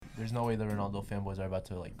there's no way the Ronaldo fanboys are about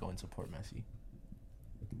to like go and support Messi.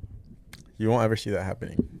 You won't ever see that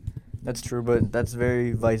happening. That's true, but that's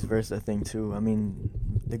very vice versa thing too. I mean,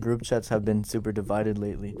 the group chats have been super divided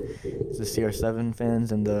lately. It's the CR7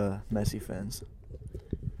 fans and the Messi fans.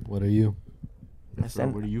 What are you?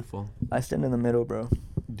 Where do you fall? I stand in the middle, bro.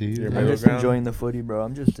 Do you? You're I'm just ground? enjoying the footy, bro.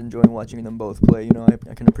 I'm just enjoying watching them both play. You know,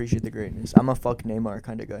 I can appreciate the greatness. I'm a fuck Neymar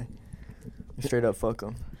kind of guy. Straight up fuck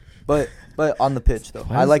him. But on the pitch, though.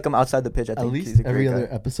 I like him outside the pitch. I At think least he's a great every guy. other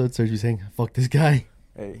episode, Serge, you saying, fuck this guy.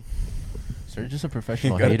 Hey. Serge just a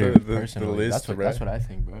professional got hater, the personally. list, That's what I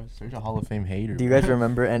think, bro. Serge a Hall of Fame hater. Do you bro. guys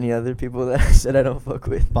remember any other people that I said I don't fuck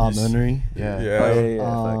with? Bob Nunnery. Yeah. Oh,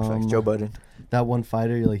 yeah. Facts. Joe Budden. That one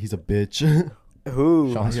fighter, you're like, he's a bitch.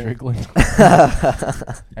 Who? Sean Strickland.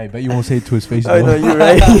 Hey, bet you won't say it to his face. Oh, though. no, you're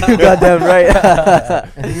right. You goddamn right. I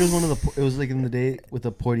think it was one of the. It was like in the day with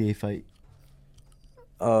the Portier fight.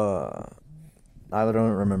 I don't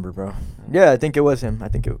remember, bro. Yeah, I think it was him.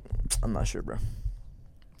 I'm not sure, bro.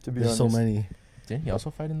 To be There's honest. so many. Didn't he also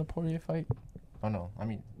fight in the Poirier fight? Oh no, I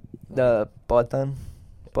mean, The Poatan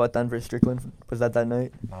versus Strickland, was that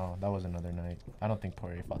night? no, that was another night. I don't think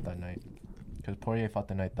Poirier fought that night, because Poirier fought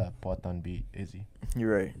the night that Poatan beat Izzy.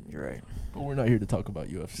 You're right. But we're not here to talk about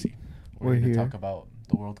UFC. We're here here. to talk about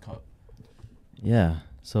the World Cup. Yeah.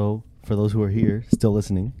 So for those who are here still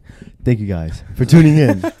listening, thank you guys for tuning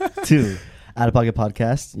in to Out of Pocket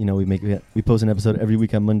Podcast. You know, we post an episode every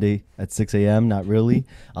week on Monday at 6 a.m. Not really.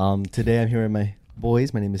 Today I'm here with my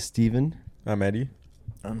boys. My name is Steven. I'm Eddie.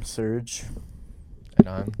 I'm Serge. And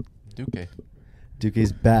I'm Duque.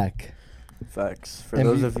 Duke's back. Facts. For And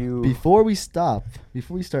those of you... Before we start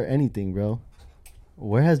anything, bro,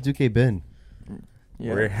 where has Duque been?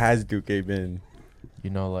 Yeah. Where has Duque been? You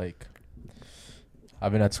know, like,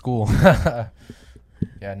 I've been at school.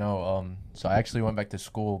 Yeah, no. So I actually went back to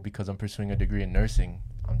school because I'm pursuing a degree in nursing.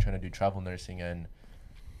 I'm trying to do travel nursing, and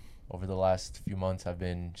over the last few months, I've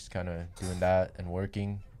been just kind of doing that and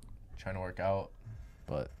working, trying to work out,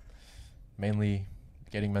 but mainly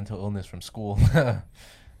getting mental illness from school.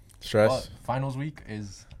 Stress. But finals week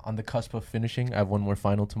is on the cusp of finishing. I have one more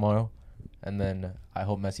final tomorrow, and then I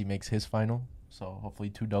hope Messi makes his final. So hopefully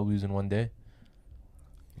 2 W's in one day.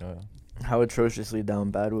 How atrociously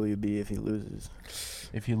down bad will you be if he loses?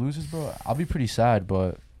 If he loses, bro, I'll be pretty sad.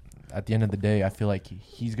 But at the end of the day, I feel like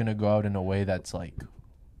he's going to go out in a way that's, like,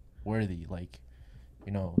 worthy. Like,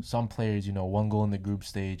 some players, one goal in the group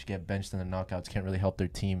stage, get benched in the knockouts, can't really help their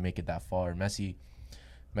team make it that far. Messi's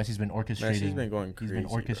been orchestrating. Messi's been going crazy, He's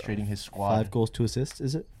been orchestrating his squad. 5 goals, 2 assists,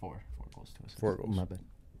 is it? 4 goals to assist. 4 goals. My bad.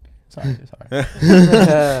 Sorry.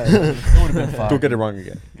 It would have been 5. Don't get it wrong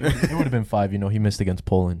again. It would have been 5. He missed against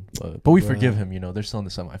Poland. But we forgive him. They're still in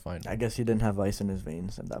the semifinal. I guess he didn't have ice in his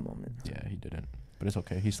veins at that moment. Yeah, he didn't. But it's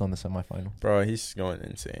okay. He's still in the semifinal. Bro, he's going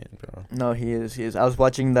insane, bro. No, he is. I was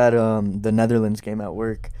watching that the Netherlands game at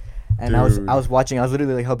work, and I Dude. was watching. I was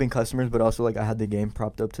literally like helping customers, but also like I had the game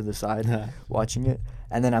propped up to the side, watching it.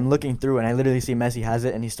 And then I'm looking through, and I literally see Messi has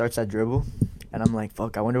it, and he starts that dribble, and I'm like,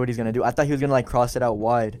 "Fuck! I wonder what he's gonna do." I thought he was gonna like cross it out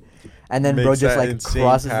wide, and then bro Makes just that like insane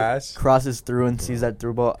pass. crosses through and sees that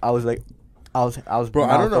through ball. I was like, I was Bro,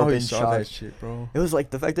 I don't mouth know how open, he saw shocked. that shit, bro. It was like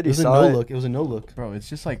the fact that It he was a saw no it. look. It was a no look. Bro, it's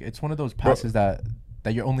just like it's one of those passes that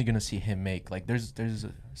you're only gonna see him make. Like there's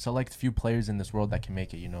a select few players in this world that can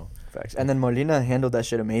make it. Facts. And then Molina handled that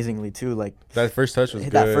shit amazingly too. Like That first touch was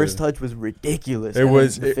good. that first touch was ridiculous. It And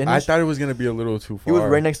was. then the I finish, thought it was gonna be a little too far. he was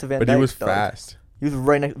right next to Van Dijk. but he was dog. fast. He was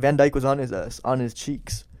right next. Van Dijk was on his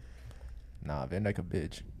cheeks. Nah, Van Dijk a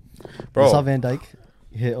bitch. Bro, You saw Van Dijk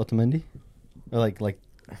hit Otamendi? Or like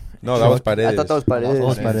no, that was Paredes. I thought that was Paredes.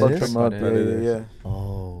 Oh, He Paredes? fucked him up. Paredes. Yeah.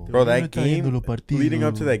 oh. Bro, that game, leading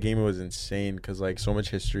up to that game, it was insane because, like, so much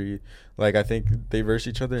history. Like, I think they versed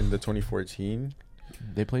each other in the 2014.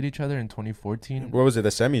 They played each other in 2014. What was it? The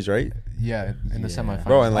semis, right? Yeah, in the Yeah. semifinals.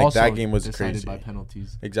 Bro, and, like, Also that game was decided crazy. by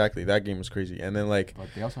penalties. Exactly. That game was crazy. And then, like, But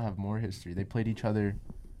they also have more history. They played each other.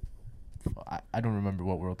 I don't remember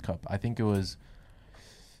what World Cup. I think it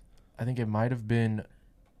might have been.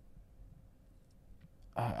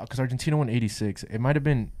 Because Argentina won 86. It might have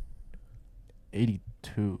been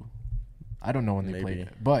 82. I don't know when they Maybe. played it.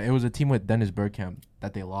 But it was a team with Dennis Bergkamp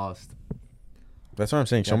that they lost. that's what I'm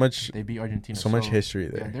saying. So Yeah, much, They beat Argentina. so much history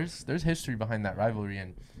there. Yeah, there's history behind that rivalry.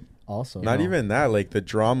 And Also. Not know. even that. Like, the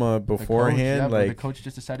drama the beforehand. coach, the like, coach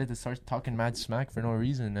just decided to start talking mad smack for no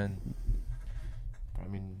reason. And I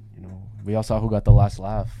mean, we all saw who got the last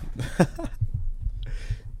laugh.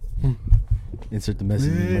 Insert the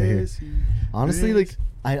message right here. Honestly, like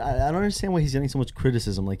I don't understand why he's getting so much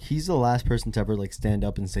criticism. Like he's the last person to ever like stand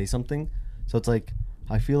up and say something. So it's like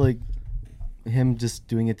I feel like him just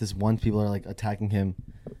doing it this once, people are like attacking him.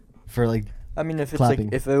 for like. I mean, if it's clapping.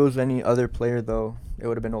 like if it was any other player though, it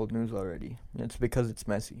would have been old news already. It's because it's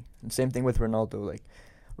Messi. And same thing with Ronaldo. Like,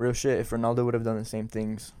 real shit. If Ronaldo would have done the same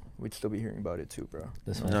things, we'd still be hearing about it too, bro.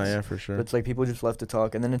 This No, yeah, for sure. But it's like people just love to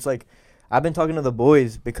talk, and then it's like, I've been talking to the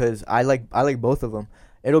boys because I like both of them.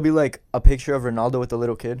 It'll be like a picture of Ronaldo with a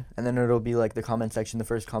little kid, and then it'll be like the comment section. The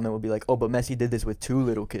first comment will be like, "Oh, but Messi did this with 2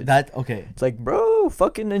 little kids." Okay. It's like, bro,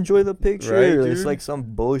 fucking enjoy the picture. Right, It's dude? like some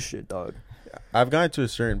bullshit, dog. I've gotten to a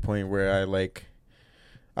certain point where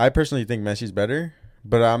I personally think Messi's better,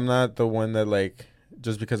 but I'm not the one that like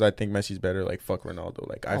just because I think Messi's better, like fuck Ronaldo.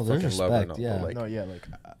 Like I there's fucking love respect, Ronaldo. yeah. Like No, yeah, like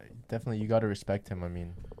definitely you gotta respect him. I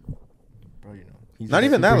mean, bro, you know. He's not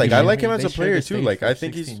even that. super Like good. I like him as They a shared player the too. stage Like for I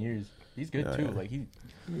think 16 years. He's good Yeah, too. yeah. Like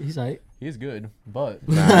He's alright. he is good, but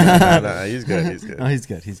nah, he's good. He's good. No, he's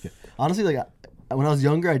good. He's good. Honestly, like when I was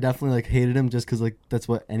younger, I definitely like hated him just because like that's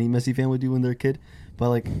what any Messi fan would do when they're a kid. But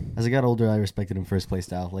like as I got older, I respected him for his play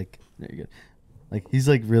style. Like very good. Like he's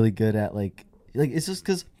like really good at like it's just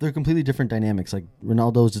because they're completely different dynamics. Like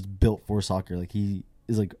Ronaldo is just built for soccer. Like he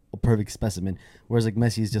is like a perfect specimen, whereas like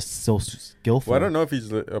Messi is just so skillful. Well, I don't know if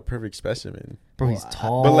he's a perfect specimen. Bro, he's Well,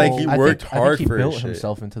 tall. But like he I worked think hard he for built his shit.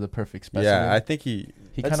 himself into the perfect specimen. Yeah, I think he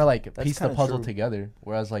That's- kind of like that's pieced the kinda puzzle true. together.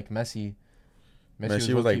 Whereas like Messi was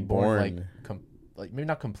low-key like born. like maybe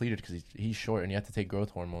not completed because he's short and you have to take growth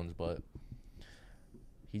hormones, but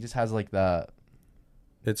he just has like that.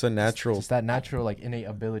 It's a natural. Just that natural like innate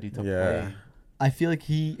ability to Yeah. play. I feel like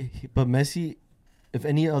but Messi, if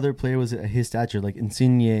any other player was at his stature, like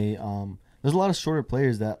Insigne, there's a lot of shorter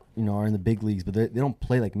players that are in the big leagues, but they don't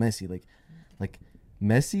play like Messi. Like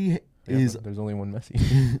Messi Yeah, is but there's only one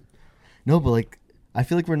Messi. no, but like I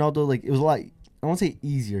feel like Ronaldo, like it was a lot. I won't say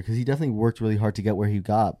easier because he definitely worked really hard to get where he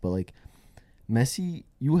got, but like Messi,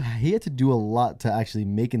 he had to do a lot to actually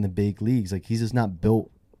make in the big leagues. Like he's just not built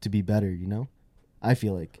to be better, I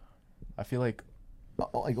feel like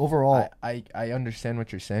overall. I understand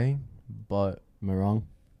what you're saying, but Am I wrong?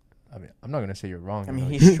 I mean I'm not gonna say you're wrong. I mean,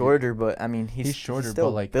 like, he's shorter, but I mean, He's shorter, still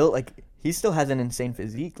but, like- built like he still has an insane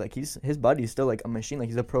physique. Like his body's still like a machine. Like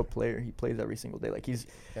he's a pro player. He plays every single day. Like he's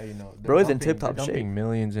yeah, they're Bro is in dumping- tip-top they're shape. dumping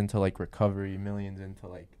millions into like recovery, millions into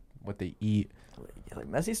like what they eat. like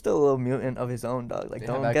Messi's still a little mutant of his own, dog. Like They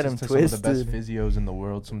don't have get him access to twisted. some of the best physios in the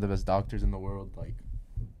world, some of the best doctors in the world. Like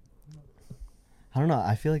I don't know.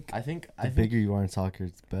 I feel like I think the bigger you are in soccer,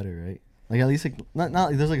 it's better, right? Like at least like not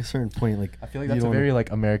like there's like a certain point like I feel like you that's a don't- very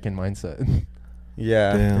like American mindset.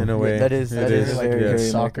 Yeah, Damn. in a Yeah, way. that is- It that is is, very, yeah. very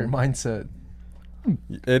soccer American. mindset.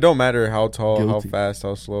 It don't matter how tall, Guilty. how fast,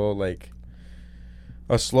 how slow. Like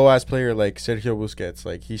a slow ass player like Sergio Busquets,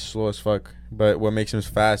 like he's slow as fuck. But what makes him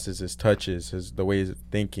fast is his touches, the way he's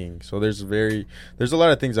thinking. So there's a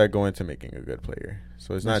lot of things that go into making a good player.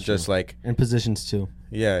 So it's not That's just true. like and positions too.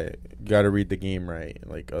 you got to read the game right.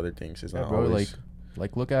 Like other things, it's Yeah, not bro, always.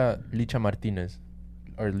 like look at Licha Martinez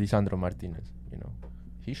or Lisandro Martinez.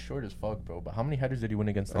 He's short as fuck, bro. But how many headers did he win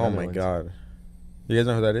against the Oh my Netherlands? god, you guys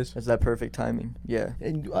know who that is? That's that perfect timing. Yeah.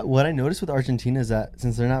 And what I noticed with Argentina is that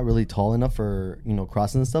since they're not really tall enough for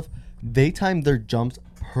crossing and stuff, they time their jumps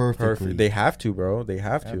perfectly. Perfect. They have to, bro. They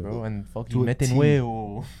have Yeah, to. bro, and To fucking a mete T.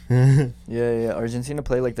 nuevo. Yeah. Argentina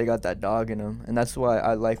play like they got that dog in them, and that's why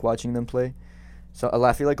I like watching them play. So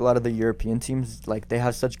I feel like a lot of the European teams, like they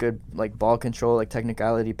have such good like ball control, like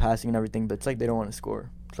technicality, passing, and everything, but it's like they don't want to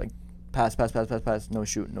score. It's like pass, no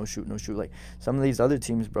shoot. Like some of these other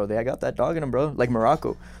teams, bro, they got that dog in them, bro. Like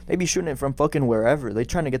Morocco, they be shooting it from fucking wherever. They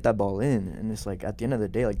trying to get that ball in, and it's like at the end of the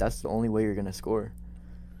day, like that's the only way you're gonna score.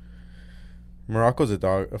 Morocco's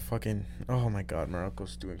a fucking. Oh my god,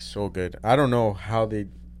 Morocco's doing so good. I don't know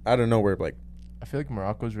where like. I feel like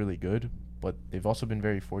Morocco's really good, but they've also been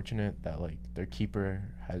very fortunate that like their keeper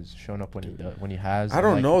has shown up when he has. I and,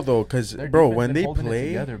 don't like, know though, cause their bro, defense when been they holding it play,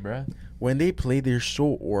 together, bruh. they're so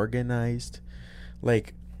organized.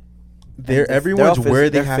 Like And everyone's all where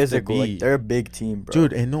they they're have physical. to be. Like, they're a big team, bro.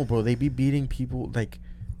 Dude, and no, bro, they be beating people like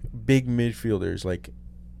big midfielders like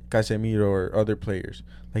Casemiro or other players.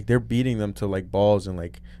 Like they're beating them to like balls and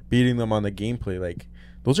like beating them on the gameplay. Like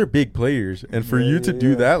those are big players, and for you to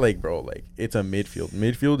do that, like bro, like it's a midfield.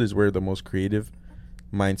 Midfield is where the most creative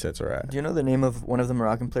mindsets are at. Do you know the name of one of the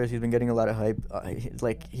Moroccan players? He's been getting a lot of hype.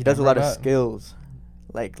 He does a lot of Amrabat. skills,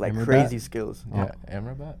 like Amrabat? crazy skills. Yeah,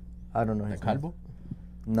 Amrabat, I don't know his name. Calvo,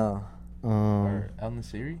 No, or El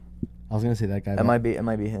Nasiri. I was gonna say that guy. it might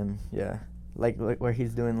be him. Yeah, like where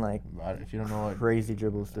he's doing like If you don't know what, crazy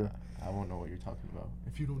dribbles too. I won't know what you're talking about.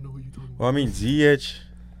 If you don't know what you're talking Well, I mean Ziyech.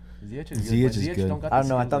 Ziyech Ziyech is is good. Don't got I the don't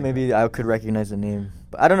know. I skills thought like maybe that. I could recognize the name,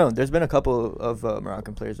 but I don't know. There's been a couple of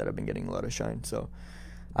Moroccan players that have been getting a lot of shine, so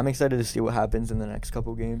I'm excited to see what happens in the next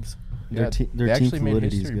couple games. Yeah, their they team actually made fluidity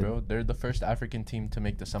is history, good. bro. They're the first African team to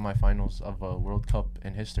make the semifinals of a World Cup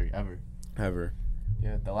in history ever.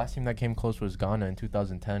 Yeah, the last team that came close was Ghana in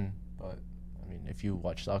 2010. But I mean, if you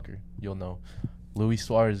watch soccer, you'll know Luis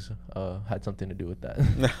Suarez had something to do with that.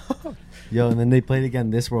 Yo, and then they played again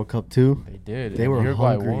this World Cup too. They did. They and were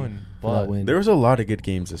Uruguay hungry won, for that but win. There was a lot of good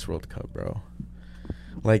games this World Cup, bro.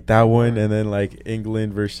 Like that one, and then like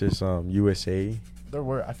England versus USA. there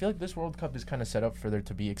were. I feel like this World Cup is kind of set up for there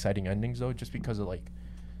to be exciting endings, though, just because of like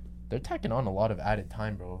they're tacking on a lot of added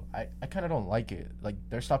time, bro. I kind of don't like it. Like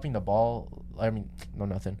they're stopping the ball. I mean, no,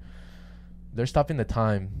 nothing. They're stopping the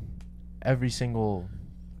time every single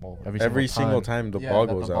time the ball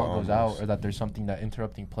goes out. Almost. Or that there's something that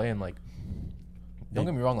interrupting play, and like, don't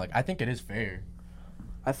get me wrong, like I think it is fair,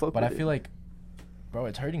 but I feel like, bro,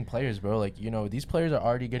 it's hurting players, bro. Like, you know, these players are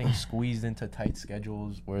already getting squeezed into tight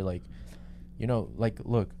schedules where, like, you know, like,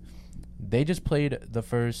 look, they just played the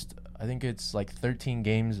first, I think it's like 13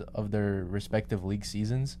 games of their respective league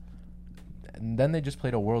seasons, and then they just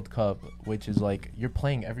played a World Cup, which is like you're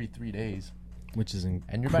playing every 3 days, which is and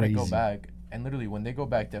you're about to go back. And literally, when they go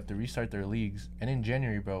back, they have to restart their leagues. And in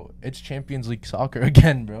January, bro, it's Champions League soccer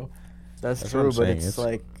again, bro. That's true, but it's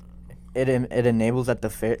like it enables that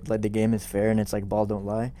the game is fair, and it's like ball don't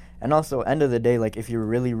lie. And also, end of the day, like if you're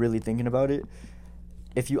really really thinking about it,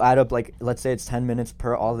 if you add up like let's say it's 10 minutes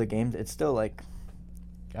per all the games, it's still like.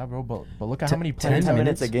 Yeah, bro, but look at how many players 10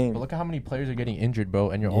 minutes a game. But look at how many players are getting injured,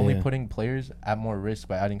 bro, and you're only putting players at more risk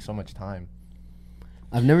by adding so much time.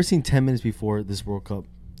 I've never seen 10 minutes before this World Cup.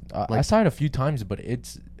 I saw it a few times, but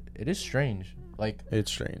it is strange. Like it's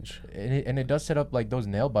strange, and it does set up like those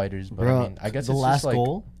nail biters. But Bro, I mean, I guess the it's last just, like,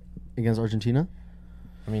 goal against Argentina.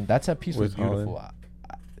 I mean, that set piece was With beautiful.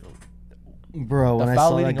 Bro, when The I foul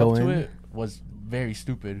saw that leading go up to in, it was very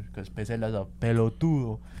stupid because Pesella's a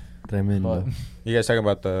pelotudo. tremendo. But you guys talking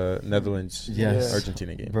about the Netherlands Yes.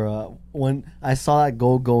 Argentina game, Bro, when I saw that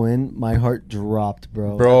goal go in, my heart dropped,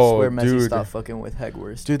 bro. Bro, That's where Messi dude. stopped fucking with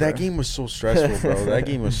Hegwurst. Dude, that game was so stressful, bro. That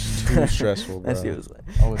game was too stressful, bro. Messi was like,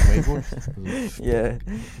 oh, with Weghorst? yeah.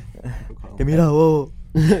 Give me that, whoa.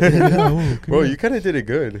 Bro, you kind of did it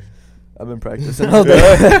good. I've been practicing all day.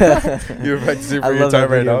 You're practicing I for your love that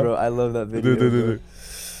time right video, now. bro. I love that video. Do. bro.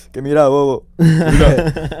 Give me that, whoa.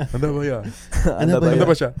 Anda vaya. Anda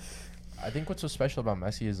vaya. I think what's so special about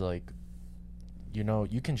Messi is like, you know,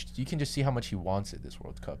 you can just see how much he wants it this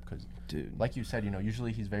World Cup because, Dude, like you said, you know,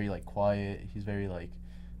 usually he's very like quiet, he's very like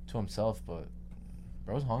to himself, but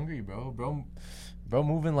bro's hungry, bro. Bro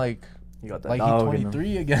moving like You got that he's dog in him.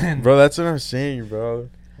 23 again. Bro, that's what I'm saying, bro.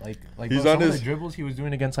 Like He's bro, on some of his- the dribbles he was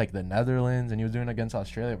doing against like the Netherlands and he was doing against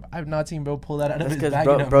Australia. I've not seen bro pull that out of That's his because bag.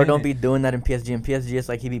 in a bro don't minute. be doing that in PSG. In PSG, it's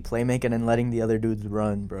like he be playmaking and letting the other dudes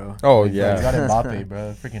run, bro. Oh, Bro, you got yeah. Mbappe,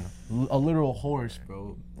 bro. Freaking a literal horse,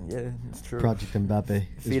 bro. Yeah, it's true. Project Mbappe.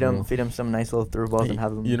 Feed him some nice little through balls and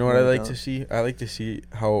have him. You know what I run it like down. to see? I like to see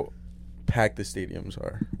how packed the stadiums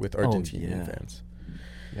are with Argentinian yeah. fans.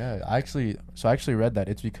 Yeah, I actually read that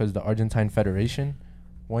it's because the Argentine Federation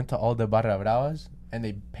went to all the Barra Bravas and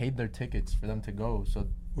they paid their tickets for them to go, so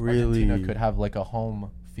Really? Argentina could have like a home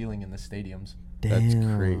feeling in the stadiums. That's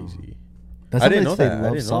Damn. crazy. That's I how didn't much know they that. I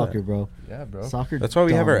love didn't know soccer, that. bro. Yeah, bro. Soccer. That's why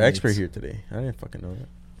we have our dominates. expert here today. I didn't fucking know that.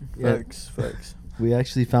 Yeah. Facts. We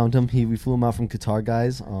actually found him. We flew him out from Qatar,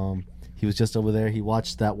 guys. He was just over there. He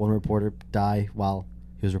watched that one reporter die while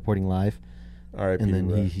he was reporting live, All right, and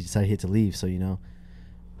then he decided he had to leave. So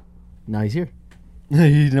now he's here. He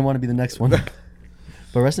didn't want to be the next one.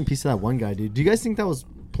 But rest in peace to that one guy, dude. Do you guys think that was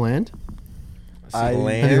planned? I-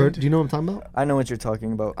 Have you heard? Do you know what I'm talking about? I know what you're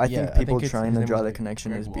talking about. I Yeah, think people it's- trying his to name draw was, the like,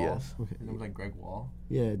 connection Greg is Wall. BS. Okay. His name was like Greg Wall.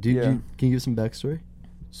 Yeah. Yeah. Can you give some backstory?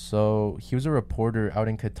 So he was a reporter out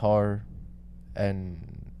in Qatar,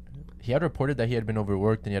 and he had reported that he had been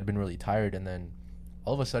overworked and he had been really tired, and then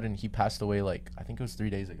all of a sudden he passed away. Like I think it was 3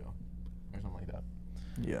 days ago, or something like that.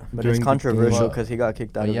 Yeah, but During it's the controversial game. because he got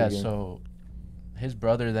kicked out But of yeah, the game. so his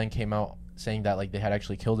brother then came out saying that like they had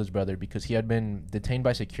actually killed his brother because he had been detained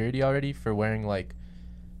by security already for wearing like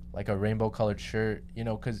a rainbow colored shirt, you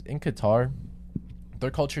know, because in Qatar their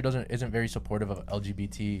culture isn't very supportive of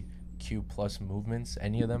LGBTQ plus movements,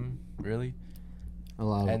 any of them really. A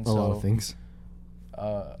lot And of so- things.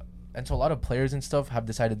 And so a lot of players and stuff have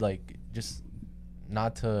decided like just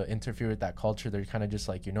not to interfere with that culture. They're kind of just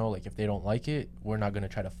like, you know, like if they don't like it, we're not going to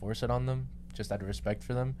try to force it on them, just out of respect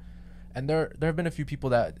for them. And there have been a few people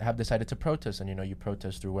that have decided to protest, and you know, you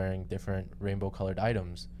protest through wearing different rainbow colored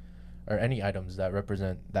items or any items that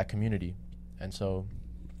represent that community. And so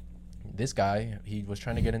this guy, he was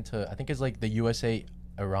trying to get into, I think it's like the USA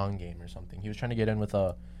Iran game or something. He was trying to get in with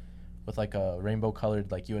with like a rainbow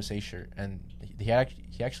colored like USA shirt, and he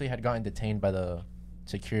actually had gotten detained by the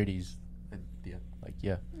securities,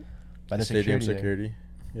 by the Stadium security. security.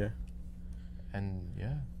 Yeah. And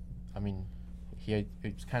yeah, I mean,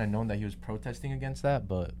 it's kind of known that he was protesting against that,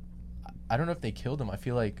 but I don't know if they killed him. I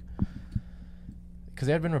feel like because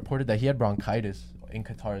it had been reported that he had bronchitis in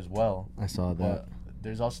Qatar as well. I saw that.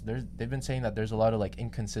 But they've been saying that there's a lot of like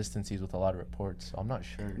inconsistencies with a lot of reports, so I'm not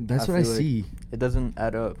sure. That's I what I feel like see. It doesn't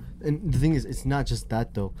add up. And the thing is, it's not just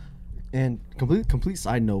that though. And complete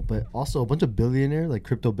side note, but also a bunch of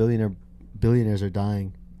crypto billionaires are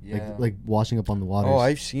dying. Yeah. Like washing up on the waters. Oh,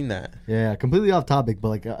 I've seen that. Yeah, completely off topic,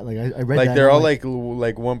 but I read Like that. they're and all I'm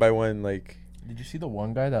like one by one like. Did you see the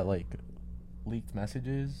one guy that like leaked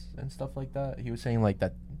messages and stuff like that? He was saying like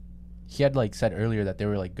that he had like said earlier that they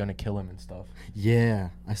were like gonna kill him and stuff. Yeah,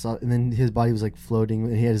 I saw, and then his body was like floating,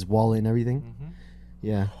 and he had his wallet and everything. Mm-hmm.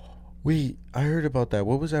 Yeah, Wait, I heard about that.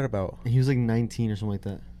 What was that about? and he was like 19 or something like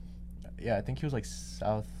that. Yeah, I think he was like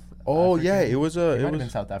South. Oh African. yeah, it was He a. might It have been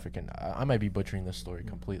was. South African. I might be butchering this story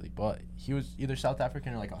completely, but he was either South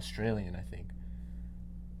African or like Australian, I think.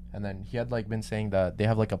 And then he had like been saying that they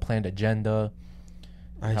have like a planned agenda,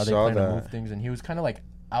 I how they saw plan to that. move things, and he was kind of like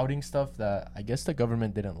outing stuff that I guess the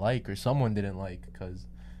government didn't like or someone didn't like, because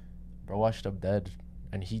bro washed up dead,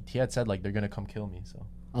 and he had said like they're gonna come kill me. So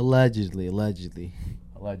Allegedly. allegedly,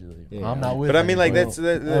 Yeah. I'm not with. But I mean, like anybody.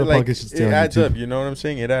 that's like Pocket should it stay on adds YouTube. up. You know what I'm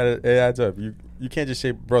saying? It adds up. You can't just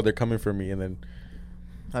say, "Bro, they're coming for me," and then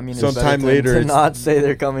I mean, it's Sometime better later to it's- not say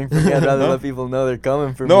they're coming for me. I'd rather No? let people know they're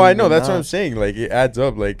coming for me. no, I know than that's what not. I'm saying. Like it adds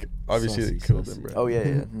up. Like obviously they Saucy, killed saucy. him, bro. Oh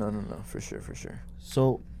yeah. No, for sure.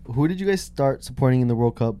 So, who did you guys start supporting in the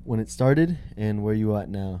World Cup when it started, and where you at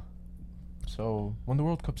now? So when the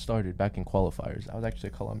World Cup started back in qualifiers, I was actually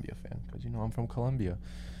a Colombia fan because I'm from Colombia,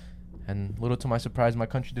 and little to my surprise, my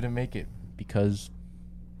country didn't make it because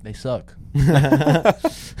they suck. You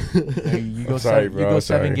go I'm sorry, bro, you go I'm 7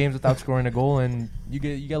 sorry. games without scoring a goal, and you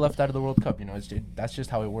get left out of the World Cup. That's just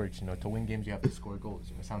how it works. To win games you have to score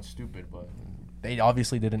goals. It sounds stupid, but they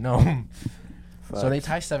obviously didn't know. So they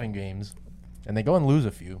tie 7 games, and they go and lose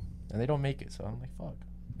a few, and they don't make it. So I'm like, fuck.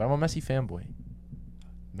 But I'm a Messi fanboy,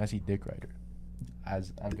 Messi dick rider,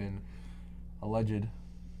 as I've been alleged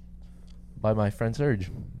by my friend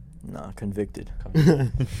Serge. Nah, convicted.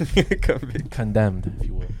 Condemned, if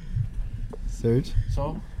you will. Serge?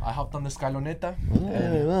 So I hopped on the Scaloneta, Hey,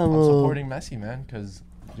 and I'm vamos. supporting Messi, man, because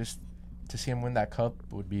just to see him win that cup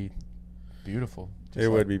would be beautiful. Just It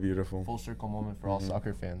like would be beautiful. full circle moment for all Mhm.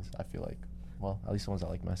 soccer fans. I feel like, well, at least the ones that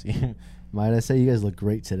like Messi. Might I say you guys look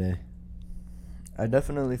great today? I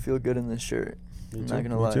definitely feel good in this shirt. Me I'm too, not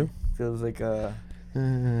gonna me lie. too. Feels like the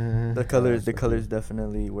The colors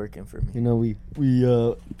definitely working for me. we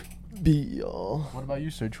beat y'all. What about you,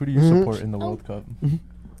 Serge? Who do you support in the World Cup?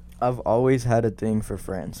 I've always had a thing for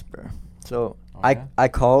France, bro. So Oh, I yeah? I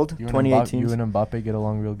called You and 2018. you and Mbappe get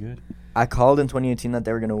along real good. I called in 2018 that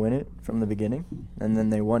they were gonna win it from the beginning, and then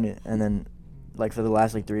they won it. And then, like for the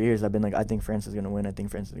last 3 years, I've been like, I think France is gonna win. I think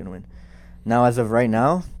France is gonna win. Now, as of right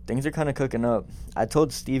now, things are kind of cooking up. I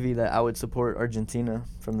told Stevie that I would support Argentina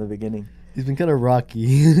from the beginning. He's been kind of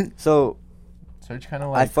rocky. So Serge kind of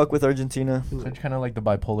I like fuck with Argentina. Serge kind of like the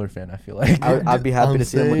bipolar fan. I feel like. I'd be happy I'm to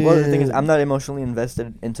see them win. Well, the thing is, saying. I'm not emotionally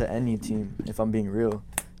invested into any team, if I'm being real.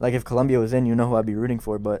 Like, if Colombia was in, who I'd be rooting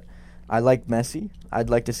for. But I like Messi. I'd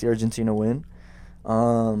like to see Argentina win.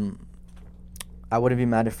 I wouldn't be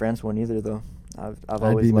mad if France won either, though. I've I'd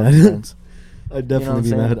always be loved mad. France. I'd what definitely I'm be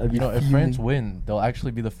saying? mad. I'd be if fuming. France win, they'll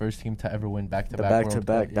actually be the first team to ever win The back-to-back World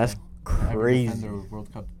back-to-back. Cup. That's Ever defend crazy. their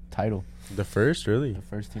World Cup title. The first, really? The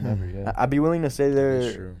first team ever, yeah. I'd be willing to say That's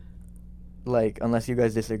they're, true. like, unless you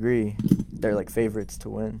guys disagree, they're, like, favorites to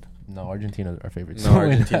win. No, Argentina are favorites. No, to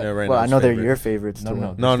win. Argentina right Well, now. I is know they're favorite. your favorites No, to no,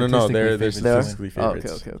 win. No, they're Statistically statistically Oh,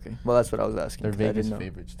 favorites. okay. Well, that's what I was asking. They're 'cause I Vegas didn't know.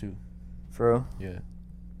 favorites too. For real? Yeah.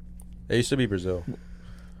 It used to be Brazil.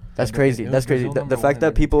 That's But crazy. it was That's crazy. Brazil The number fact one that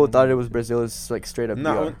and people Argentina thought it number was two. Brazil is like straight up.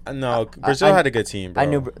 No, BR. no. I- Brazil I- had a good team, bro. I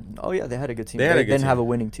knew. Oh yeah, they had a good team. They had a good didn't have a team.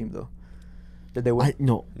 winning team though. Did they win?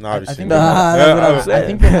 No. No, I obviously. think not. Nah, that's what I'm I saying.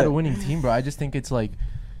 think they had a winning team, bro. I just think it's like,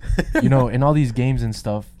 in all these games and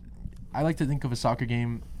stuff, I like to think of a soccer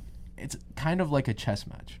game. It's kind of like a chess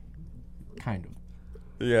match. Kind of.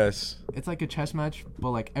 Yes. It's like a chess match, but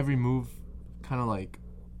like every move, kind of like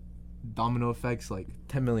domino effects, like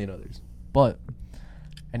 10 million others. But,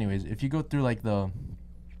 anyways, if you go through like the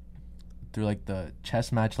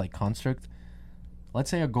chess match like construct, let's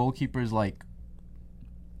say a goalkeeper is like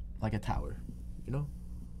a tower, you know.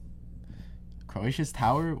 Croatia's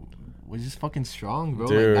tower was just fucking strong, bro.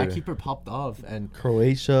 Like, that Dude. keeper popped off, and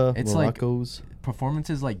Croatia, It's like- Morocco's.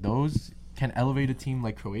 performances like those can elevate a team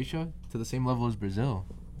like Croatia to the same level as Brazil.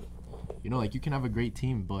 You know, like, you can have a great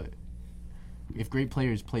team, but if great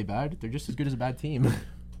players play bad, they're just as good as a bad team.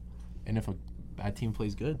 And if a bad team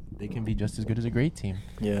plays good, they can be just as good as a great team.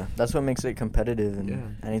 Yeah, that's what makes it competitive,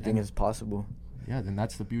 and anything And is possible. Yeah, then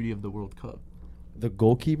that's the beauty of the World Cup. The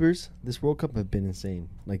goalkeepers this World Cup have been insane.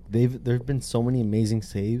 Like there've been so many amazing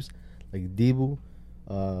saves, like Dibu,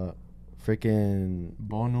 freaking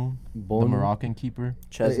Bono, the Bono. Moroccan keeper.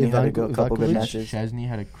 Chesney had a couple good Ivakovic? matches. Chesney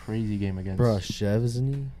had a crazy game against. Bro,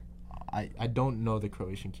 Szczesny. I don't know the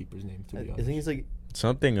Croatian keeper's name, to be honest. I think it's like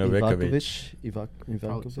Something Ivkovic. Probably Ivakovic.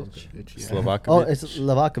 Ivakovic, yeah. Slovakovic. Oh, it's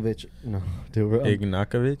Lavakovic. No, dude.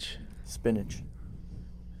 Ignakovic. Spinach.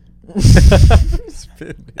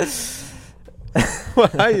 Spinach.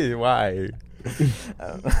 Why?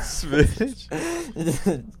 Spinach?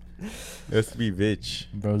 It has to be Vich.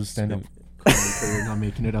 Bro's stand up career not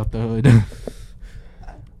making it out the hood.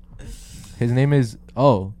 His name is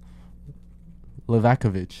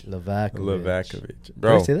Levakovic. Levakovic. Did I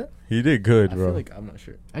Bro, say that? he did good, I bro. feel like I'm not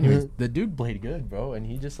sure. Anyways, the dude played good, bro, and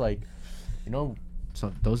he just like, you know,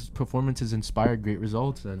 so those performances inspired great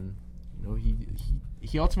results, and you know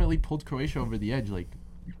he ultimately pulled Croatia over the edge. Like,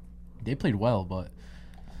 they played well, but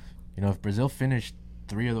you know, if Brazil finished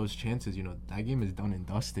 3 of those chances, you know, that game is done and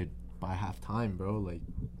dusted by halftime, bro. Like,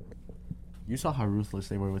 you saw how ruthless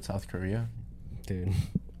they were with South Korea. Dude.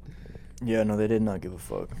 Yeah, no, they did not give a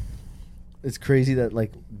fuck. It's crazy that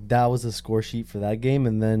like that was the score sheet for that game,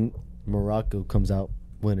 and then Morocco comes out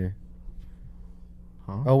winner.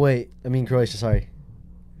 Huh? Oh wait, I mean Croatia. Sorry,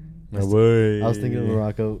 No way. I was thinking of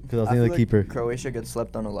Morocco because I was I thinking feel of the keeper. Croatia gets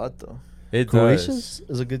slept on a lot, though. It Croatia does.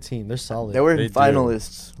 is a good team. They're solid. They were They do.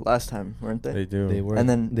 finalists last time, weren't they? They do. They were. And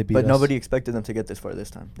then, they beat but us. nobody expected them to get this far this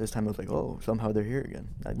time. This time it was like, oh, somehow they're here again.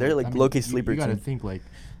 They're like I mean, low-key sleeper You gotta team. think, like,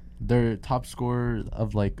 their top scorer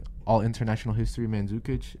of like all international history,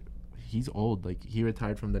 Mandzukic, he's old. Like, he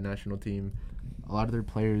retired from the national team. A lot of their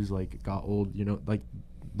players like got old. You know, like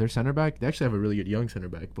their center back. They actually have a really good young center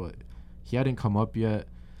back, but he hadn't come up yet.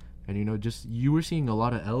 And you know, just you were seeing a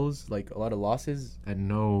lot of L's, like a lot of losses and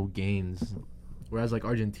no gains. Whereas like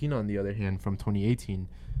Argentina, on the other hand, from 2018,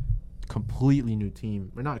 completely new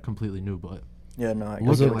team. Or not completely new, but Yeah, no, I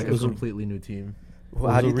Was looking it- like a was it- completely new team.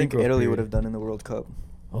 Well, how do you think Rico Italy period? would have done in the World Cup?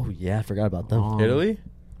 Oh yeah, I forgot about them. Italy?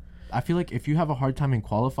 I feel like if you have a hard time in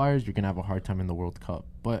qualifiers, you're gonna have a hard time in the World Cup.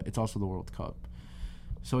 But it's also the World Cup,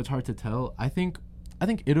 so it's hard to tell. I think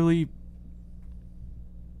Italy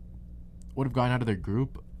would have gotten out of their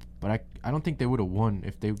group, but I don't think they would have won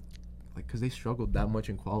if they, like, because they struggled that much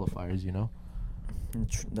in qualifiers, you know.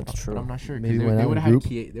 That's true. But I'm not sure. 'Cause Maybe they went out would in have had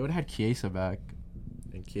group. they would have had Chiesa back,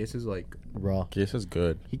 and Chiesa's like, Raw. Yes, is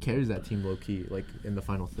good. he carries that team low key, like in the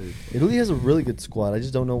final third. Italy has a really good squad. I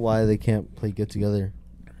just don't know why they can't play good together.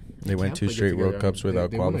 They went can't 2 play good straight World together. Cups They-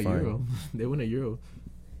 without they won a Euro. qualifying. They won a Euro,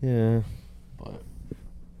 Yeah. but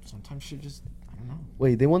sometimes shit just, I don't know.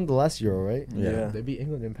 Wait, they won the last Euro, right? Yeah. They beat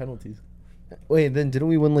England in penalties. Wait, then didn't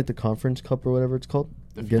we win like the Conference Cup or whatever it's called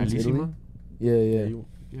The against Italy? Finalissima? Yeah.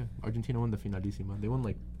 Yeah, Argentina won the Finalissima. They won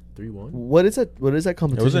like 3-1. What is that? What is that It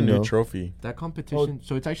competition? was a new though? trophy. That competition,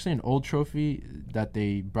 so it's actually an old trophy that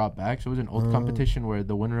they brought back. So it was an old Oh. competition where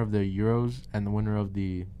the winner of the Euros and the winner of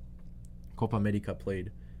the Copa America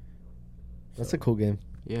played. That's So, a cool game.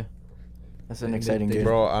 Yeah. That's an They- exciting they- game.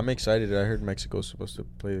 Bro, I'm excited. I heard Mexico's supposed to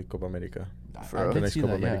play the Copa America. For I real? did Next see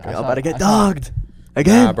Copa that, yeah. America. I Y'all saw- about to I get saw- dogged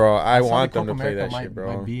again. Nah, bro, I saw want the them to Copa play America that shit,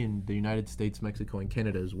 bro. might be in the United States, Mexico, and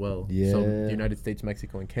Canada as well. So Yeah. the United States,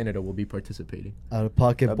 Mexico, and Canada will be participating. Out of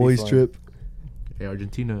pocket That'd be boys fun. trip. Hey,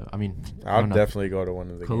 Argentina, I mean, I I'll don't know. definitely go to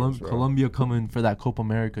one of the games, bro. Colombia coming for that Copa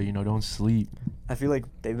America, you know, don't sleep. I feel like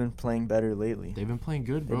they've been playing better lately. They've been playing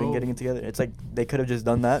good, bro. They've been getting it together. It's like they could have just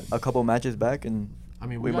done that a couple matches back, and I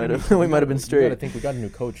mean, we got a might have- new- we might have been You straight. gotta think we got a new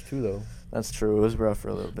coach too, though. that's true. It was rough for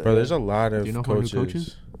a little bit. Bro, there's a lot of Do you know who our new coaches. coach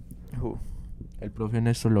is? Who? El Profe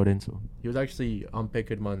Ernesto Lorenzo. He was actually on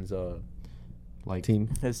Peckerman's like Team.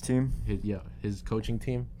 His team. his coaching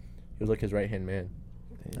team. He was like his right hand man.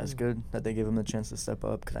 That's good that they gave him the chance to step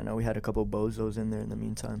up, because I know we had a couple bozos in there in the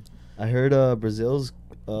meantime. I heard Brazil's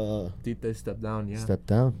Tite stepped down. Yeah. stepped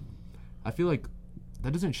down. I feel like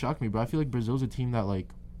that doesn't shock me, bro. I feel like Brazil's a team that like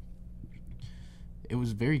it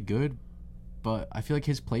was very good, but I feel like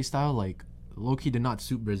his play style like low-key did not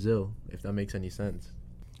suit Brazil, if that makes any sense.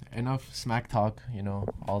 Enough smack talk, you know,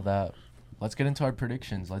 all that. Let's get into our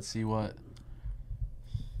predictions. Let's see what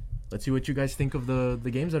you guys think of the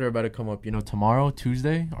games that are about to come up. You know, tomorrow,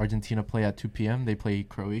 Tuesday, Argentina play at 2 p.m. They play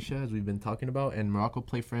Croatia, as we've been talking about, and Morocco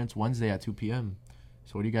play France Wednesday at 2 p.m.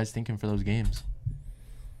 So what are you guys thinking for those games?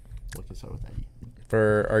 We can start with Eddie.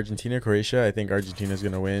 For Argentina, Croatia, I think Argentina's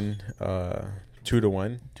gonna win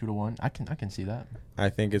 2-1. 2-1. I can see that. I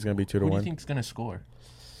think it's gonna be 2-1. Who do you think's gonna score?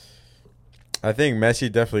 I think Messi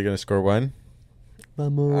definitely gonna score one.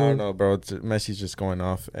 Vamos. I don't know, bro. Messi's just going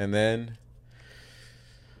off, and then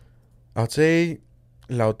I'll say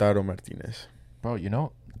Lautaro Martinez. Bro, you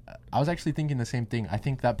know, I was actually thinking the same thing. I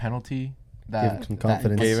think that penalty Gave him some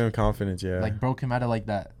confidence. Gave him confidence, yeah. like broke him out of like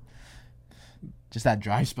that, just that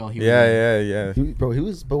dry spell. He was in.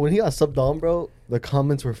 But when he got subbed on, bro, the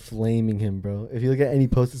comments were flaming him, bro. If you look at any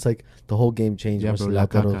post, it's like the whole game changed. Yeah, bro, La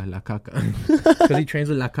Caca. Because he trains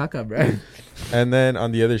with La Caca, bro. And then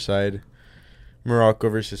on the other side, Morocco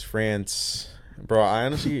versus France. Bro,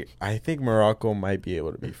 I think Morocco might be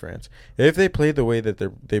able to beat France if they play the way that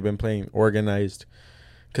they've been playing, organized.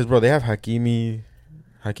 Because, bro, they have Hakimi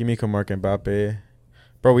can mark Mbappe.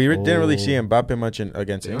 Bro, we didn't really see Mbappe much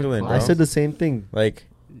against They were England, bro. quiet. I said the same thing. Like,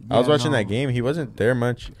 I was watching that game. He wasn't there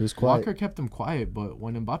much. He was quiet. Walker kept him quiet, but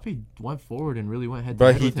when Mbappe went forward and really went head to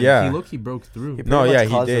But head he- with him, yeah. he looked, he broke through. He No, pretty yeah, much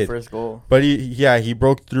he caused did. the first goal. But he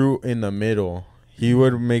broke through in the middle. He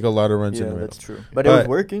would make a lot of runs in Yeah, the middle. that's true. But it was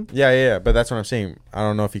working. Yeah. But that's what I'm saying. I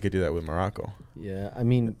don't know if he could do that with Morocco. Yeah, I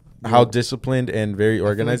mean, How disciplined and very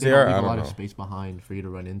organized they are, Leave I a don't lot know. of space behind for you to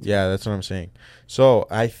run into. Yeah, that's what I'm saying. So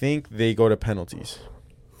I think they go to penalties.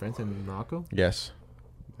 France and Morocco. Yes.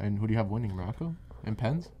 And who do you have winning? Morocco and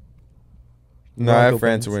pens. No, I Morocco have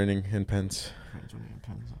France pens. winning in pens. France winning and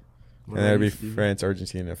pens. And that'll be France,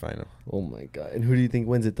 Argentina final. oh my god. And who do you think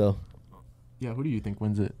wins it though? Yeah, who do you think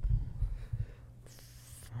wins it?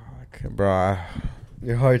 Fuck, bro.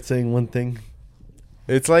 Your heart saying one thing.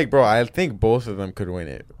 It's like, bro, I think both of them could win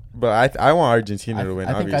it. But I want Argentina to win,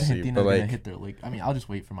 I think obviously. Argentina's But, gonna like, hit their like. I mean, I'll just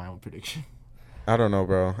wait for my own prediction. I don't know,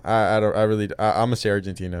 bro. I'm going to say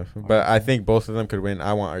Argentina. But I think both of them could win.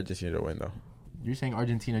 I want Argentina to win, though. You're saying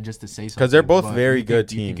Argentina just to say something. Because they're both but very you good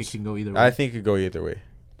think, you think teams. it can go either way? I think it could go either way.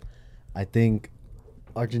 I think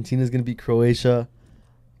Argentina's gonna beat Croatia.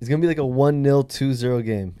 It's gonna be like a 1-0, 2-0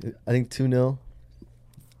 game. I think 2-0.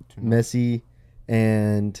 2-0. Messi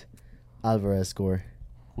and Alvarez score.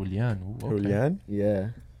 Julian. Ooh, okay. Julian? Yeah.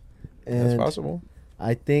 That's And possible.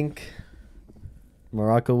 I think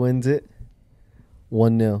Morocco wins it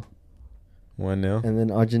 1-0. 1-0. And then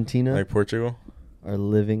Argentina Like Portugal? are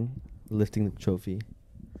lifting the trophy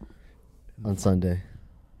on Sunday.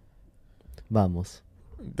 Vamos.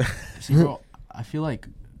 See, bro, I feel like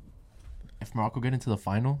if Morocco get into the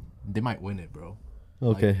final, they might win it, bro.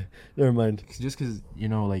 Okay. Never mind. Just because, you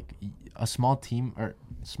know, like a small team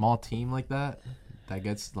like that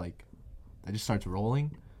gets like, that just starts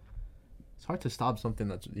rolling. It's hard to stop something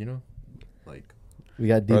that's, you know, like. We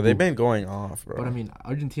got Bro, Dibu. they've been going off, bro. But I mean,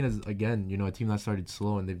 Argentina's, again, you know, a team that started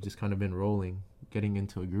slow and they've just kind of been rolling, getting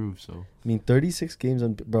into a groove, so. I mean, 36 games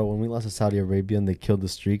on. Bro, when we lost to Saudi Arabia and they killed the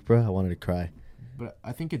streak, bro, I wanted to cry. But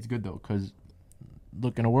I think it's good, though, because,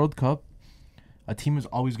 look, in a World Cup, a team is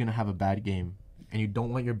always going to have a bad game. And you don't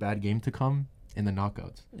want your bad game to come in the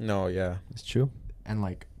knockouts. No, yeah. It's true. And,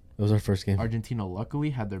 like, It was our first game. Argentina luckily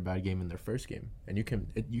had their bad game in their first game. And you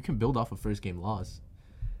can build off a first game loss.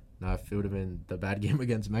 Now, if it would have been the bad game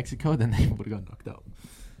against Mexico, then they would have got knocked out.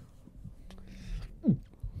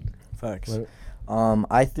 Facts. What-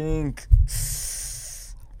 I think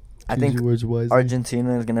Choose your words wisely.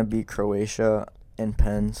 Argentina is gonna beat Croatia in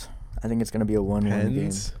pens. I think it's gonna be a 1-1 game.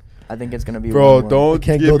 Pens? I think it's gonna be Bro, 1-1. don't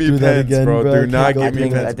can't give go me through that pens, again, bro. bro. Do Can't not go give through me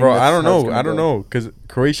that. I pens, think bro. I that's don't how it's know. gonna I don't go. know. Because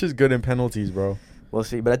Croatia's good in penalties, bro. We'll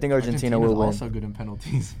see, but I think Argentina Argentina's will win. also good in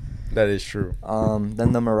penalties. That is true.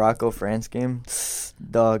 Then the Morocco-France game,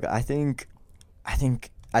 dog. I think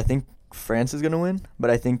France is gonna win, but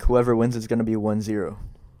I think whoever wins is gonna be 1-0.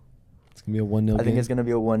 It's going to be a 1-0 I think game. it's gonna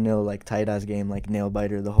be a 1-0 like tight ass game, like nail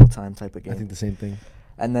biter the whole time type of game. I think the same thing.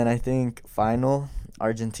 And then I think final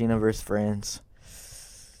Argentina versus France.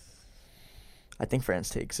 I think France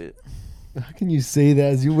takes it. How can you say that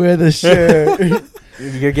as you wear the shirt?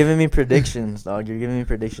 You're giving me predictions, dog. You're giving me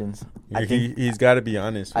predictions. I think He's got to be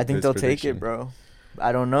honest. I with think his they'll take prediction. it, bro.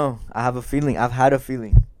 I don't know. I have a feeling. I've had a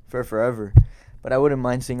feeling for forever, but I wouldn't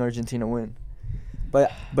mind seeing Argentina win.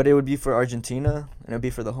 But it would be for Argentina and it would be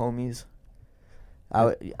for the homies.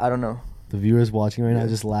 I don't know. The viewers watching right now Yeah.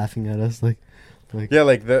 just laughing at us like Yeah,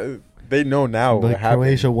 like they know now what like happened.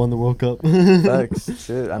 Croatia won the World Cup. Facts.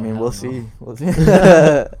 Shit. I mean, I we'll don't see. know. We'll see.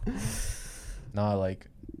 Nah, like,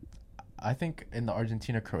 I think in the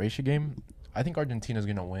Argentina-Croatia game, I think Argentina's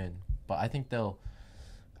going to win. But I think they'll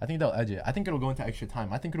edge it. I think it'll go into extra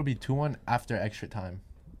time. I think it'll be 2-1 after extra time.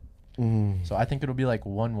 So I think it'll be like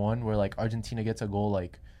 1-1 where like Argentina gets a goal,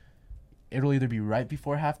 like it'll either be right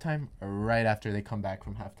before halftime or right after they come back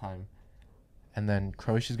from halftime. And then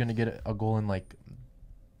Croatia's going to get a goal in like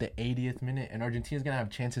the 80th minute, and Argentina's gonna have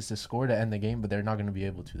chances to score to end the game, but they're not gonna be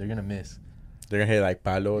able to. They're gonna miss. They're gonna hit like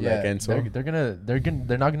palo, like Enzo.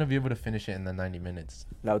 They're not gonna be able to finish it in the 90 minutes.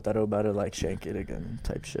 Lautaro about to like shank it again,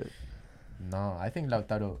 type shit. No, I think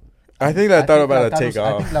Lautaro. I think Lautaro about to take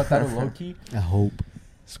off. I think Lautaro low key I hope.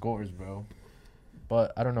 scores, bro.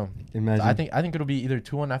 But I don't know. Imagine. I think it'll be either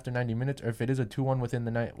 2-1 after 90 minutes, or if it is a 2-1 within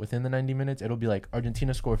the 90 minutes, it'll be like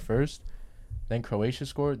Argentina score first, then Croatia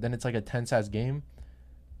score, then it's like a tense-ass game,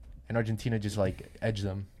 and Argentina just like edge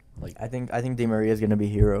them. Like I think Di Maria's gonna be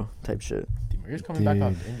hero type shit. Di Maria's coming back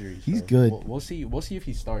off injury. He's so good. We'll see if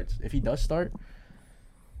he starts. If he does start,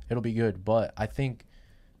 it'll be good. But I think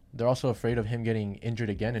they're also afraid of him getting injured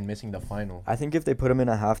again and missing the final. I think if they put him in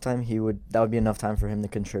at halftime, that would be enough time for him to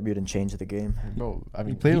contribute and change the game. Bro, I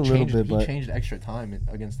mean, played a little bit, he but changed extra time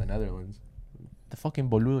against the Netherlands. The fucking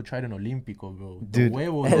boludo tried an Olímpico, bro. Dude. He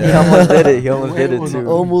almost did it. He almost did it huevos too.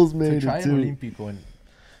 almost to made try it an too. Olímpico.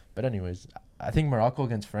 But anyways, I think Morocco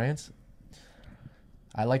against France.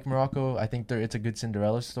 I like Morocco. I think it's a good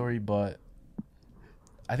Cinderella story, but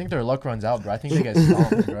I think their luck runs out, bro. I think they get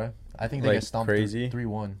stomped, bro. I think they Like get stomped crazy?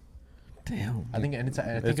 3-1. Damn. I think it's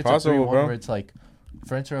a possible, 3-1 bro. where it's like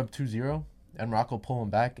France are up 2-0 and Morocco pull them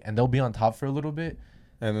back, and they'll be on top for a little bit.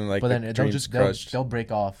 And then like But then the they'll dream's just crushed. they'll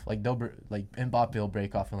break off. Like like Mbappe will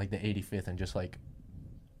break off in like the 85th and just like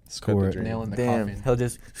Score it. nail in the Damn, coffin. he'll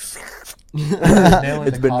just. Nail in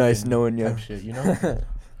It's the been nice coffin knowing you. type shit, you know?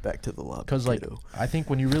 Back to the lobby. Because like kiddo. I think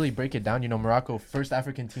when you really break it down, you know, Morocco, first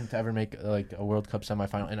African team to ever make like a World Cup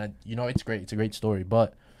semifinal, and it's great. It's a great story,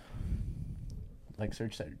 but like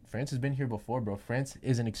Serge said, France has been here before, bro. France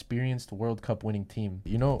is an experienced World Cup winning team.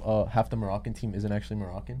 You know, half the Moroccan team isn't actually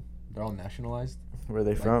Moroccan. They're all nationalized. Where are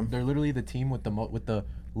they Like, from? They're literally the team with the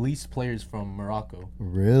least players from Morocco.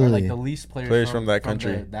 Really? Or like the least players from that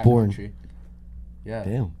country. that Born. country. Yeah.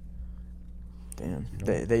 Damn. Damn, You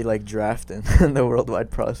know? they like drafting the worldwide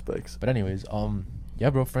prospects. But anyways, yeah,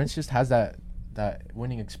 bro, France just has that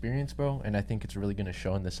winning experience, bro, and I think it's really gonna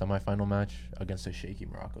show in the semifinal match against a shaky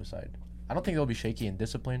Morocco side. I don't think they'll be shaky in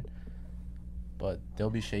discipline, but they'll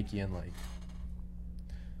be shaky in like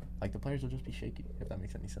the players will just be shaky, if that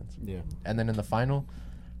makes any sense. Yeah. And then in the final,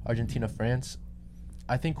 Argentina France,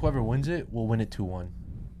 I think whoever wins it will win it 2-1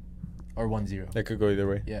 or 1-0. It could go either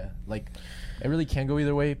way. Yeah, like it really can go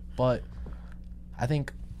either way, but I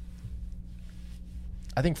think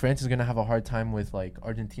France is gonna have a hard time with like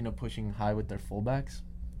Argentina pushing high with their fullbacks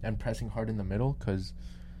and pressing hard in the middle. Because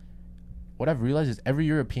what I've realized is every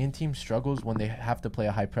European team struggles when they have to play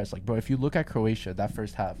a high press. Like, bro, if you look at Croatia that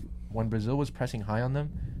first half, when Brazil was pressing high on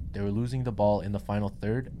them, they were losing the ball in the final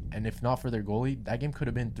third, and if not for their goalie, that game could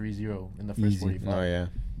have been 3-0 in the first Easy. 45. Oh yeah.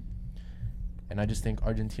 And I just think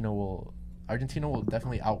Argentina will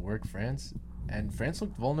definitely outwork France. And France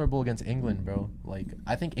looked vulnerable against England, bro. Like,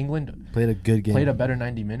 I think England Played a good game. played a better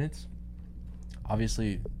 90 minutes.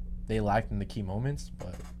 Obviously, they lacked in the key moments,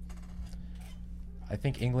 but I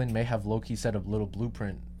think England may have low-key set a little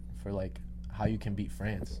blueprint for, like, how you can beat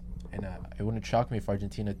France. And it wouldn't shock me if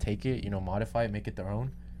Argentina take it, modify it, make it their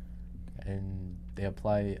own, and they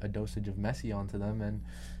apply a dosage of Messi onto them and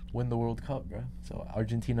win the World Cup, bro. So,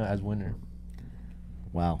 Argentina as winner.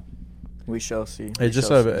 Wow. We shall see.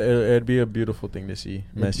 It'd be a beautiful thing to see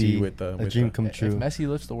Messi with a with dream the- come true. If Messi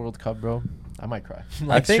lifts the World Cup, bro, I might cry.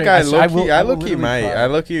 I think I low-key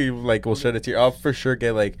might. Will shed a tear. I'll for sure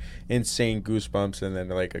get like insane goosebumps and then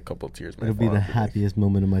like a couple tears. might It'll be fall the off. happiest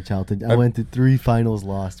moment of my childhood. I went to 3 finals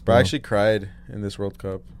lost, Bro, bro. I actually cried in this World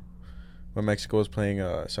Cup when Mexico was playing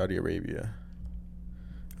Saudi Arabia.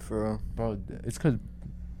 For real. Bro, it's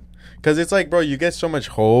because It's like, bro, you get so much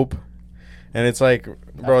hope, and it's like,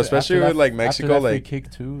 bro, especially with like Mexico, after that like, free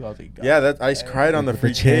kick too, I was like, yeah, that I cried on the The free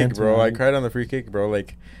kick, chant, bro. I man. cried on the free kick, bro.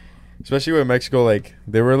 Like, especially with Mexico, like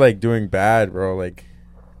they were like doing bad, bro. Like,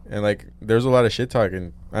 and like there's a lot of shit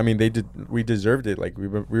talking. I mean, we deserved it. Like we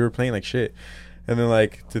were playing like shit, and then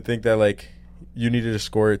like to think that like you needed to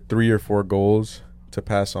score 3 or 4 goals to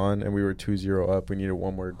pass on, and we were 2-0 up. We needed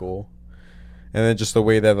one more goal, and then just the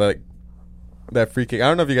way that like that free kick. I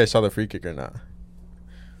don't know if you guys saw the free kick or not,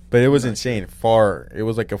 but it was insane. It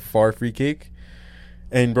was like a far free kick.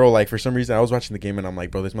 And, bro, like, for some reason, I was watching the game, and I'm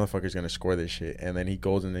like, bro, this motherfucker's going to score this shit. And then he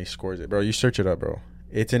goes and he scores it. Bro, you search it up, bro.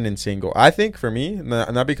 It's an insane goal. I think, for me,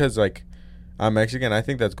 not because, like, I'm Mexican, I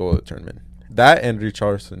think that's goal of the tournament. That and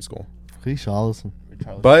Richarlison's goal. Richarlison.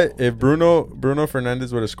 But if Bruno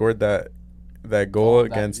Fernandes would have scored that goal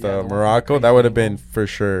against Morocco, that would have been, for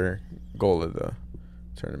sure, goal of the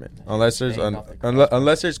tournament. Unless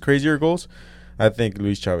there's crazier goals, I think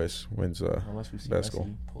Luis Chavez wins unless we see best Messi goal.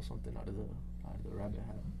 pull something out of the rabbit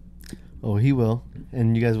hat. Oh, he will.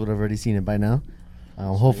 And you guys would have already seen it by now.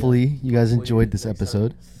 Hopefully, you guys Hopefully enjoyed this next time-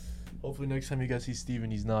 episode. Hopefully next time you guys see Steven,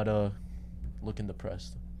 he's not looking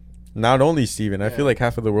depressed. Not only Steven, I Yeah. feel like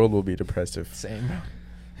half of the world will be depressed if Same.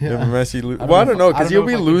 if Messi. I Well, I don't know if- because he'll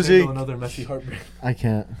be if I can handle losing. Another Messi heartbreak. I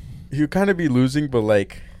can't. He'll kind of be losing, but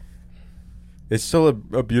like, it's still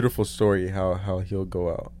a beautiful story how he'll go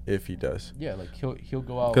out if he does. Yeah, like he'll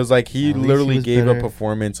go out. Because like he At least he literally was gave a better.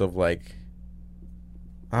 performance of like,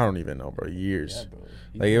 I don't even know, bro, years. Yeah, bro.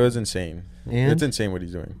 Like it was insane. And- It's insane what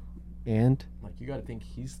he's doing. And Like you gotta think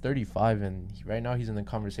he's 35 and right now he's in the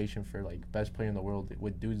conversation for like best player in the world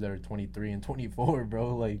with dudes that are 23 and 24,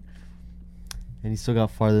 bro. Like he still got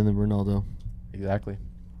farther than Ronaldo. exactly,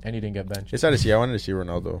 and he didn't get benched. It's sad to see. I wanted to see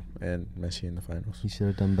Ronaldo and Messi in the finals. He should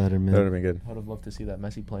have done better, That would man. have been good. I would have loved to see that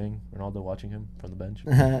Messi playing, Ronaldo watching him from the bench.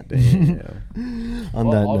 Damn. On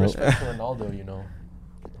Well, that all note, respect for Ronaldo, you know.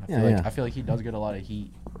 Yeah. I feel like he does get a lot of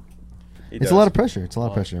heat. He it's does. a lot of pressure. It's a lot of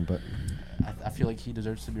Well, pressure, but I feel like he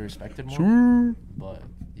deserves to be respected more. True. But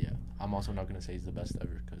yeah, I'm also not gonna say he's the best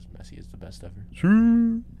ever because Messi is the best ever.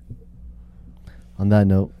 True. on that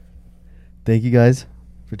note, thank you guys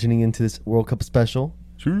for tuning into this World Cup special.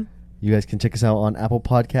 True. You guys can check us out on Apple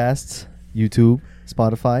Podcasts, YouTube,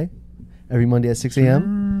 Spotify, every Monday at 6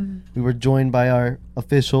 a.m. We were joined by our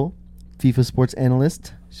official FIFA sports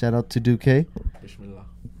analyst. Shout out to Duque. Bismillah.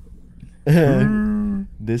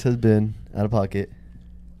 This has been Out of Pocket.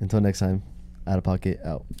 Until next time, Out of Pocket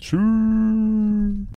out. True.